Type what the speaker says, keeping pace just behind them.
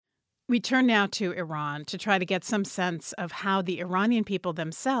We turn now to Iran to try to get some sense of how the Iranian people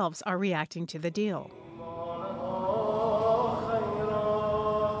themselves are reacting to the deal.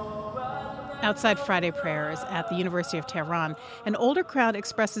 Outside Friday prayers at the University of Tehran, an older crowd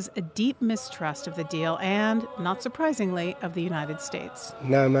expresses a deep mistrust of the deal and, not surprisingly, of the United States.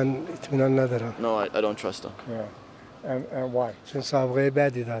 No, I don't trust them. Yeah. And why? Because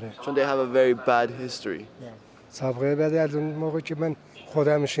they have a very bad history.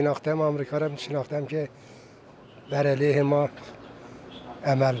 خودم شناختم آمریکا را شناختم که بر علیه ما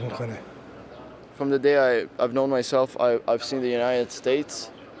عمل میکنه. From the day I've known myself, I've seen the United States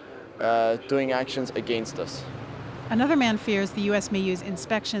doing actions against us. Another man fears the U.S. may use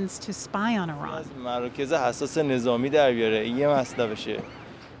inspections to spy on Iran.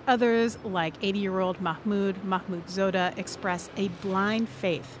 Others, like 80-year-old Mahmoud Zoda, express a blind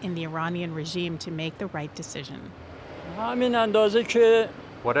faith in the Iranian regime to make the right decision.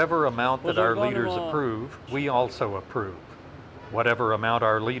 Whatever amount that our leaders approve, we also approve. Whatever amount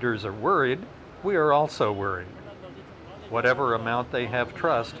our leaders are worried, we are also worried. Whatever amount they have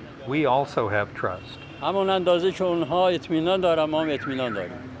trust, we also have trust.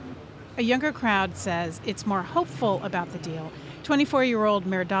 A younger crowd says it's more hopeful about the deal. 24-year-old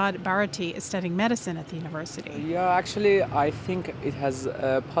Mehrdad Barati is studying medicine at the university. Yeah, actually, I think it has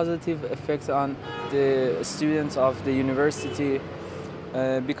a positive effect on the students of the university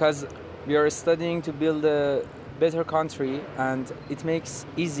because we are studying to build a better country, and it makes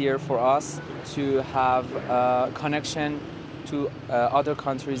easier for us to have a connection to other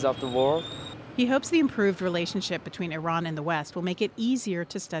countries of the world. He hopes the improved relationship between Iran and the West will make it easier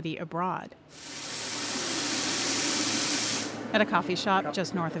to study abroad. At a coffee shop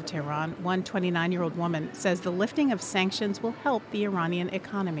just north of Tehran, one 29-year-old woman says the lifting of sanctions will help the Iranian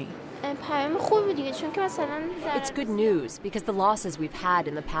economy. It's good news because the losses we've had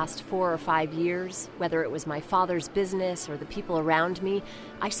in the past 4 or 5 years, whether it was my father's business or the people around me,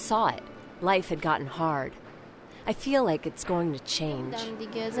 I saw it. Life had gotten hard. I feel like it's going to change.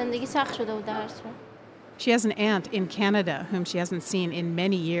 She has an aunt in Canada whom she hasn't seen in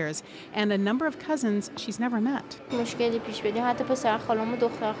many years, and a number of cousins she's never met.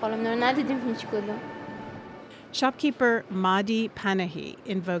 Shopkeeper Mahdi Panahi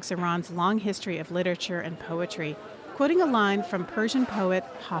invokes Iran's long history of literature and poetry, quoting a line from Persian poet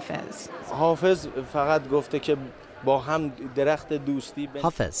Hafez.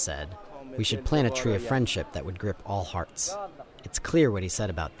 Hafez said, "We should plant a tree of friendship that would grip all hearts." It's clear what he said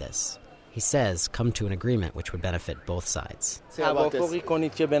about this. He says, come to an agreement which would benefit both sides.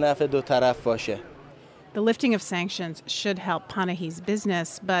 The lifting of sanctions should help Panahi's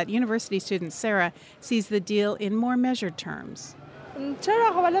business, but university student Sarah sees the deal in more measured terms.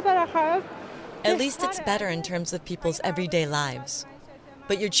 At least it's better in terms of people's everyday lives.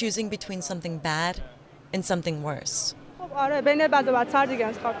 But you're choosing between something bad and something worse.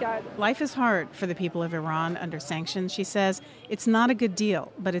 Life is hard for the people of Iran under sanctions, she says. It's not a good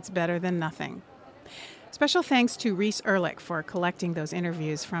deal, but it's better than nothing. Special thanks to Reese Erlich for collecting those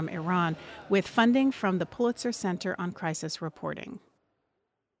interviews from Iran with funding from the Pulitzer Center on Crisis Reporting.